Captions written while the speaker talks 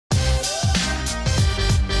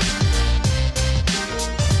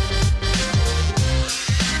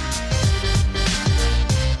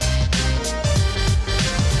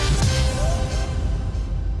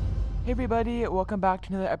everybody, welcome back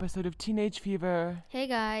to another episode of Teenage Fever. Hey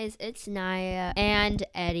guys, it's Naya and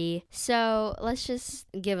Eddie. So let's just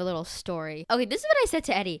give a little story. Okay, this is what I said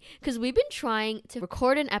to Eddie, because we've been trying to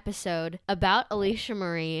record an episode about Alicia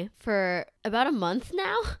Marie for about a month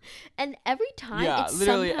now, and every time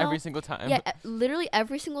every single time. Yeah, literally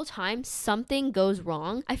every single time something goes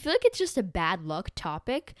wrong. I feel like it's just a bad luck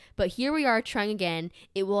topic, but here we are trying again.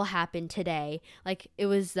 It will happen today. Like, it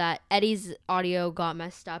was that Eddie's audio got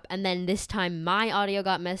messed up, and then this time my audio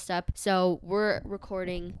got messed up, so we're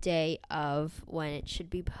recording day of when it should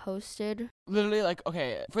be posted. Literally,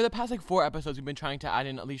 for the past 4 episodes, we've been trying to add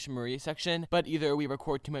in Alicia Marie section, but either we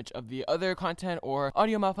record too much of the other content or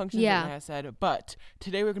audio malfunctions, like I said. But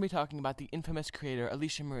today we're going to be talking about the infamous creator,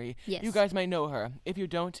 Alicia Marie. Yes. You guys might know her. If you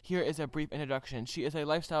don't, here is a brief introduction. She is a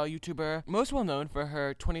lifestyle YouTuber, most well known for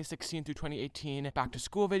her 2016 through 2018 back to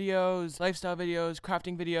school videos, lifestyle videos,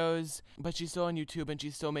 crafting videos, but she's still on YouTube and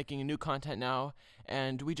she's still making new content now.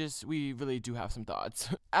 And we really do have some thoughts.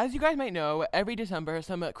 As you guys might know, every December,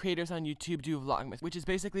 some creators on YouTube do Vlogmas, which is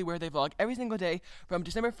basically where they vlog every single day from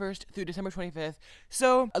December 1st through December 25th.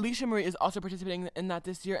 So Alicia Marie is also participating in that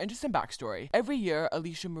this year. And just some backstory. Every year,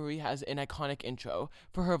 Alicia Marie has an iconic intro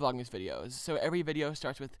for her Vlogmas videos. So every video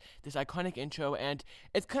starts with this iconic intro, and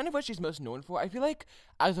it's kind of what she's most known for. I feel like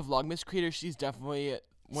as a Vlogmas creator, she's definitely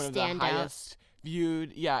one of the highest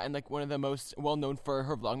viewed, and one of the most well known for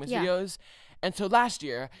her Vlogmas videos. And so last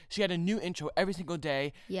year, she had a new intro every single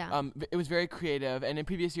day. Yeah. It was very creative. And in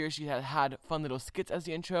previous years, she had fun little skits as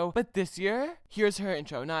the intro. But this year, here's her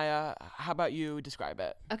intro. Naya, how about you describe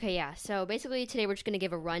it? Okay, yeah. So basically today we're just going to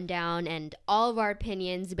give a rundown and all of our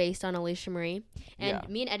opinions based on Alicia Marie. And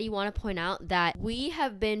me and Eddie want to point out that we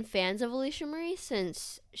have been fans of Alicia Marie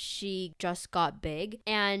since she just got big.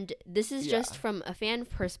 And this is just from a fan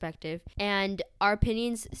perspective. And our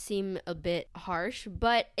opinions seem a bit harsh,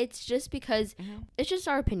 but it's just because it's just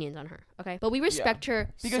our opinions on her, okay? But we respect her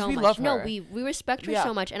because so we much. Love her. No, we respect her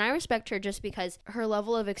so much, and I respect her just because her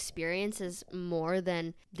level of experience is more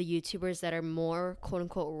than the YouTubers that are more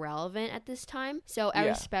quote-unquote relevant at this time. So I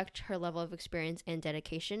respect her level of experience and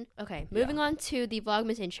dedication. Okay, moving on to the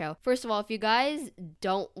Vlogmas intro. First of all, if you guys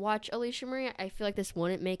don't watch Alicia Marie, I feel like this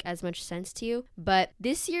wouldn't make as much sense to you, but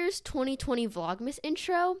this year's 2020 Vlogmas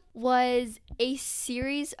intro was a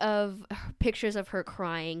series of pictures of her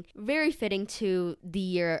crying, very fitting to the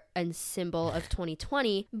year and symbol of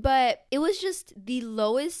 2020, but it was just the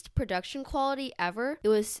lowest production quality ever. It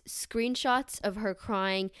was screenshots of her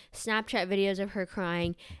crying, Snapchat videos of her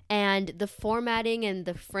crying, and the formatting and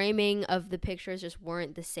the framing of the pictures just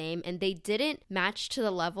weren't the same, and they didn't match to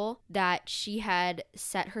the level that she had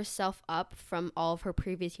set herself up from all of her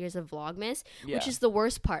previous years of Vlogmas, which is the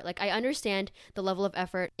worst part. Like, I understand the level of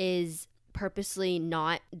effort is purposely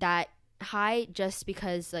not that high just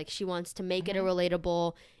because she wants to make it a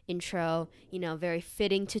relatable intro, very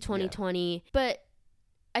fitting to 2020, but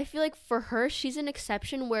I feel like for her, she's an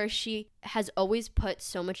exception where she has always put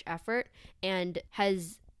so much effort and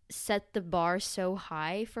has set the bar so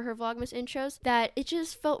high for her Vlogmas intros that it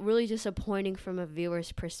just felt really disappointing from a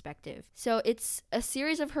viewer's perspective. So it's a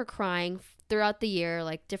series of her crying throughout the year,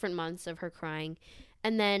 different months of her crying,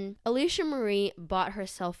 and then Alicia Marie bought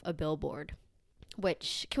herself a billboard.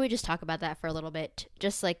 Which, can we just talk about that for a little bit?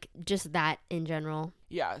 Just that in general.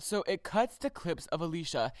 Yeah, so it cuts to clips of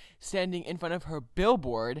Alicia standing in front of her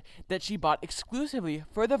billboard that she bought exclusively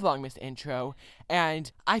for the Vlogmas intro,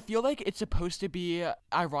 and I feel like it's supposed to be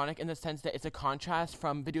ironic in the sense that it's a contrast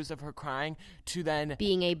from videos of her crying to then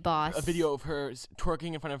being a boss. A video of her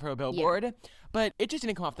twerking in front of her billboard, but it just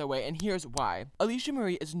didn't come off that way, and here's why. Alicia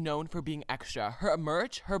Marie is known for being extra. Her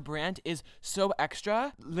merch, her brand is so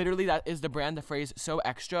extra. Literally, that is the brand, the phrase, so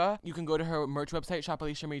extra. You can go to her merch website,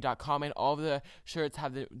 shopaliciamarie.com, and all of the shirts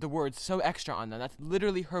have the words so extra on them. That's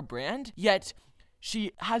literally her brand. Yet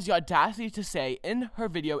she has the audacity to say in her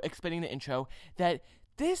video explaining the intro that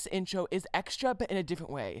this intro is extra but in a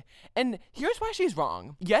different way. And here's why she's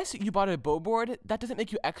wrong. Yes, you bought a billboard. That doesn't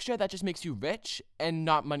make you extra. That just makes you rich and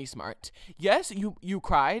not money smart. Yes, you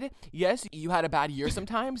cried. Yes, you had a bad year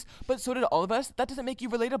sometimes, but so did all of us. That doesn't make you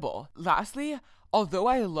relatable. Lastly, although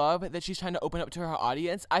I love that she's trying to open up to her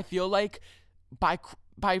audience, I feel like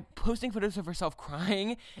by posting photos of herself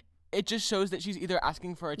crying, it just shows that she's either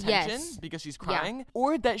asking for attention because she's crying,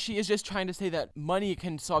 or that she is just trying to say that money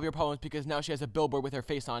can solve your problems because now she has a billboard with her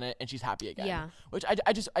face on it and she's happy again. Yeah. Which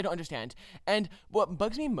I don't understand. And what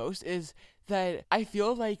bugs me most is that I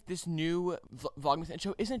feel like this new Vlogmas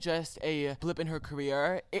intro isn't just a blip in her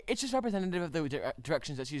career. It's just representative of the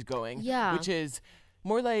directions that she's going. Yeah. Which is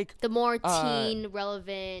more like the more teen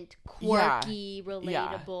relevant, quirky,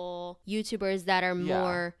 relatable YouTubers that are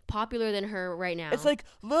more popular than her right now. It's like,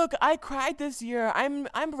 look, I cried this year. I'm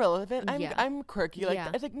relevant. I'm quirky. Like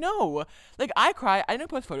it's like, no, like I cry. I don't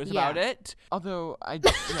post photos about it. Although I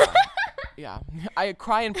I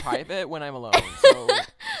cry in private when I'm alone. So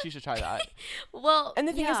she should try that. Well, and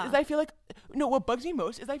the thing is I feel like what bugs me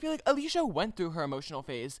most is I feel like Alicia went through her emotional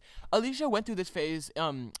phase. Alicia went through this phase.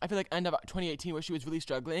 I feel like end of 2018 where she was really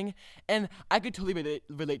struggling, and I could totally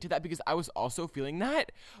relate to that because I was also feeling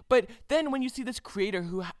that. But then when you see this creator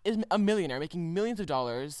who is a millionaire making millions of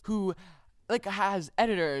dollars, who like has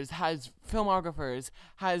editors, has filmographers,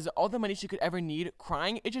 has all the money she could ever need,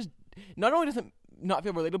 crying, it just not only doesn't not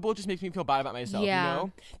feel relatable, it just makes me feel bad about myself, you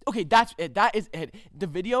know? Okay, that's it. That is it. The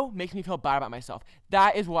video makes me feel bad about myself.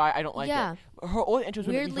 That is why I don't like it. Her old intros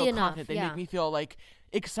would make me feel confident. They make me feel like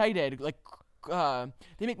excited, like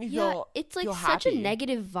they make me feel it's like feel such happy. a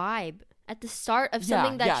negative vibe at the start of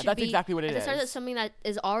something that should that's be exactly what it at the start is. of something that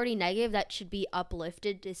is already negative that should be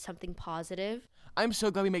uplifted to something positive. I'm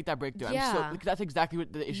so glad we make that breakthrough. That's exactly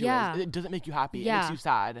what the issue is. It doesn't make you happy. It makes you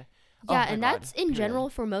sad. Yeah, and that's in general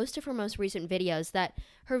for most of her most recent videos, that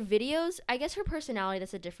her videos, I guess her personality,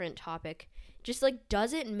 that's a different topic, just like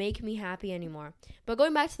doesn't make me happy anymore. But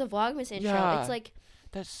going back to the Vlogmas intro, it's like,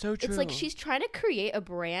 that's so true. It's like she's trying to create a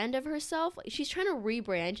brand of herself. She's trying to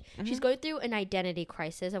rebrand. Mm-hmm. She's going through an identity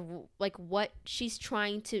crisis of like what she's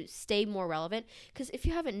trying to stay more relevant. Because if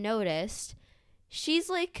you haven't noticed, she's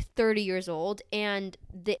like 30 years old, and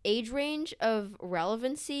the age range of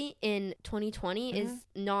relevancy in 2020 is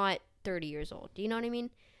not 30 years old. Do you know what I mean?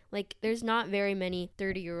 Like, there's not very many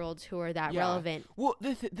 30-year-olds who are that relevant. Well,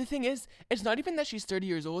 the thing is, it's not even that she's 30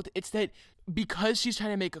 years old. It's that because she's trying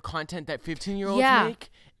to make a content that 15-year-olds make,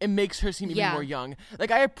 it makes her seem even more young. Like,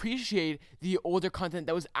 I appreciate the older content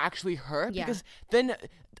that was actually her, because then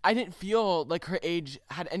I didn't feel like her age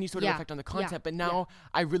had any sort of effect on the content. But now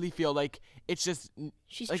I really feel like it's just...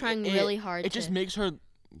 She's like, trying really hard It just makes her...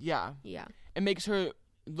 It makes her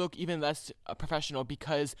look even less professional,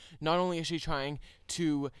 because not only is she trying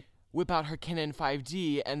to whip out her Canon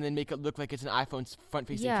 5D and then make it look like it's an iPhone's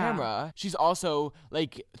front-facing camera, she's also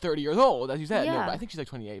like 30 years old, as you said. No, but I think she's like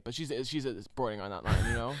 28, but she's bordering on that line,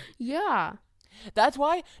 you know? That's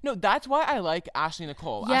why I like Ashley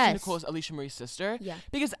Nicole. Yes. Ashley Nicole is Alicia Marie's sister. Yeah.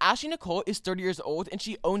 Because Ashley Nicole is 30 years old and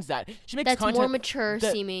she owns that. She makes content more mature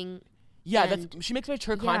seeming. Yeah, she makes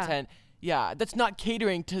mature content. Yeah, that's not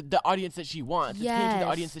catering to the audience that she wants. It's catering to the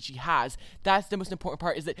audience that she has. That's the most important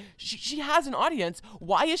part, is that she has an audience.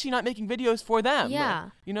 Why is she not making videos for them? Yeah.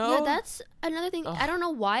 You know? Yeah, that's another thing. Ugh. I don't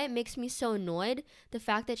know why it makes me so annoyed. The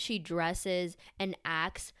fact that she dresses and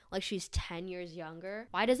acts like she's 10 years younger.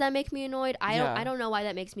 Why does that make me annoyed? I don't know why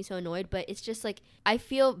that makes me so annoyed, but it's just like, I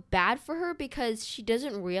feel bad for her because she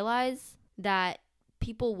doesn't realize that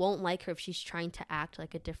people won't like her if she's trying to act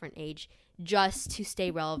like a different age just to stay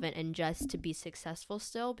relevant and just to be successful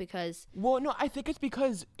still. Because I think it's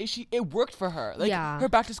because it worked for her. Like her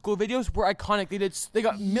back to school videos were iconic. They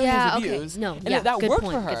got millions of views. No, and that worked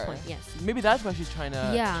for her. Good point, yes. Maybe that's why she's trying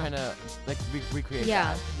to like recreate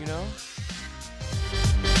that, you know?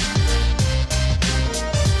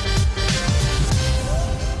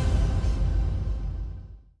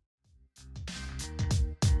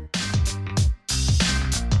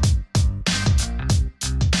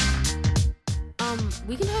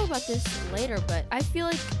 We can talk about this later, but I feel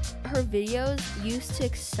like her videos used to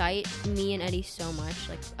excite me and Eddie so much,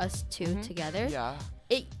 like us two together. Yeah.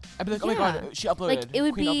 I'd be like, oh my god, she uploaded. Like, it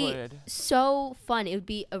would Queen be uploaded. so fun. It would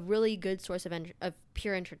be a really good source of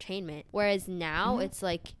pure entertainment. Whereas now it's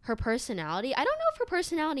like her personality. I don't know if her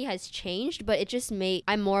personality has changed, but it just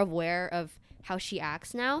I'm more aware of how she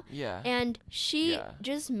acts now. Yeah. And she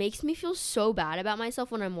just makes me feel so bad about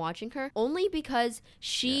myself when I'm watching her, only because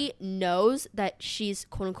she knows that she's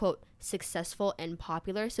quote unquote successful and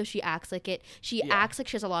popular, so she acts like it. She acts like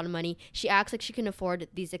she has a lot of money. She acts like she can afford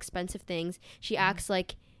these expensive things. She acts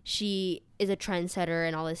like she is a trendsetter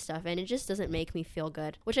and all this stuff, and it just doesn't make me feel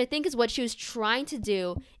good, which I think is what she was trying to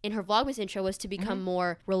do in her Vlogmas intro, was to become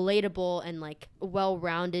more relatable and like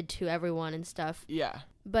well-rounded to everyone and stuff.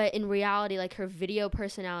 But in reality, like, her video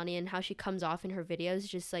personality and how she comes off in her videos,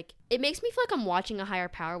 just like, it makes me feel like I'm watching a higher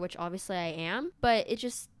power, which obviously I am, but it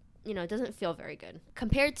just, it doesn't feel very good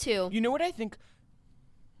compared to, you know what I think?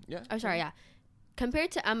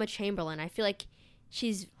 Compared to Emma Chamberlain, I feel like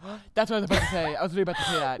She's That's what I was about to say. I was really about to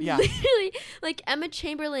say that. Yeah. literally like Emma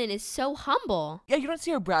Chamberlain is so humble. Yeah, you don't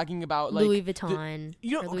see her bragging about like Louis Vuitton.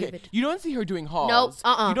 You don't see her doing hauls.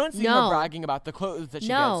 Nope. You don't see her bragging about the clothes that she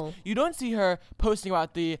gets. You don't see her posting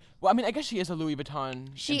about I mean, I guess she is a Louis Vuitton.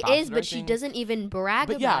 She is, but she doesn't even brag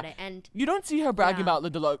about it. And you don't see her bragging about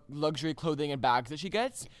the luxury clothing and bags that she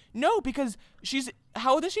gets. No, because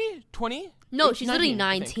how old is she? 20? No, she's literally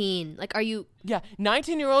 19. Like, are you? Yeah,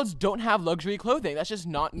 19-year-olds don't have luxury clothing. That's just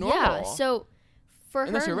not normal. Yeah, so for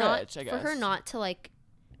Unless her you're not to like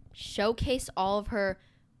showcase all of her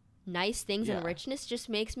nice things and richness just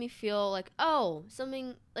makes me feel like, oh,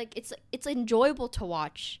 something like it's enjoyable to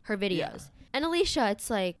watch her videos. Yeah. And Alicia, it's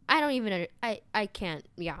like I can't.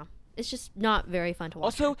 Yeah. It's just not very fun to watch.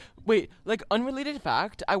 Also, wait, like, unrelated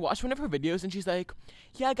fact, I watched one of her videos and she's like,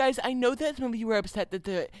 yeah, guys, I know that some of you were upset that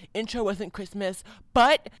the intro wasn't Christmas,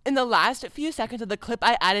 but in the last few seconds of the clip,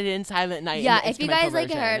 I added in Silent Night. Yeah, if you guys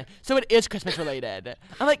like heard. So it is Christmas related.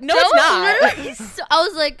 I'm like, no, it's not. No. So I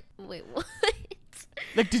was like, wait, what?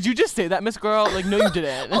 Like, did you just say that, Miss Girl? Like, no, you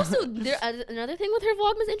didn't. Also, another thing with her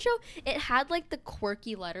Vlogmas intro, it had, like, the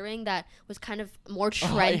quirky lettering that was kind of more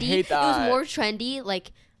trendy. I hate that. It was more trendy,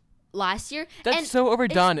 like, last year. That's so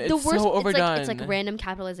overdone. It's so overdone. It's like random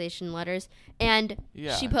capitalization letters. And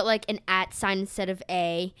she put, like, an @ sign instead of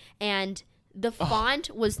A. And the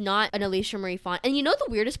font was not an Alicia Marie font. And you know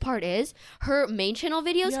the weirdest part is? Her main channel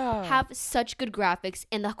videos have such good graphics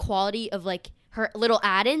and the quality of, like, her little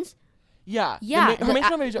add-ins. Yeah. Her main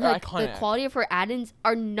channel videos are iconic. The quality of her add-ins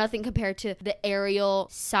are nothing compared to the Arial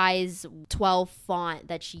size 12 font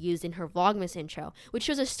that she used in her Vlogmas intro, which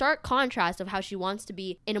shows a stark contrast of how she wants to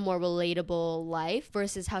be in a more relatable life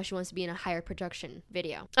versus how she wants to be in a higher production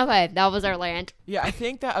video. Okay, that was our rant. Yeah, I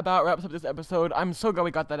think that about wraps up this episode. I'm so glad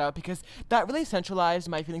we got that out because that really centralized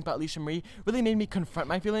my feelings about Alicia Marie, really made me confront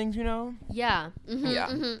my feelings, you know? Yeah.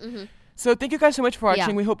 So thank you guys so much for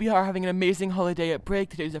watching. We hope you are having an amazing holiday at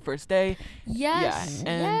break. Today's the first day. Yes.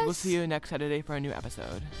 Yeah, and we'll see you next Saturday for a new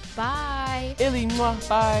episode. Bye. Illy, mwah,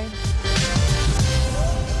 bye.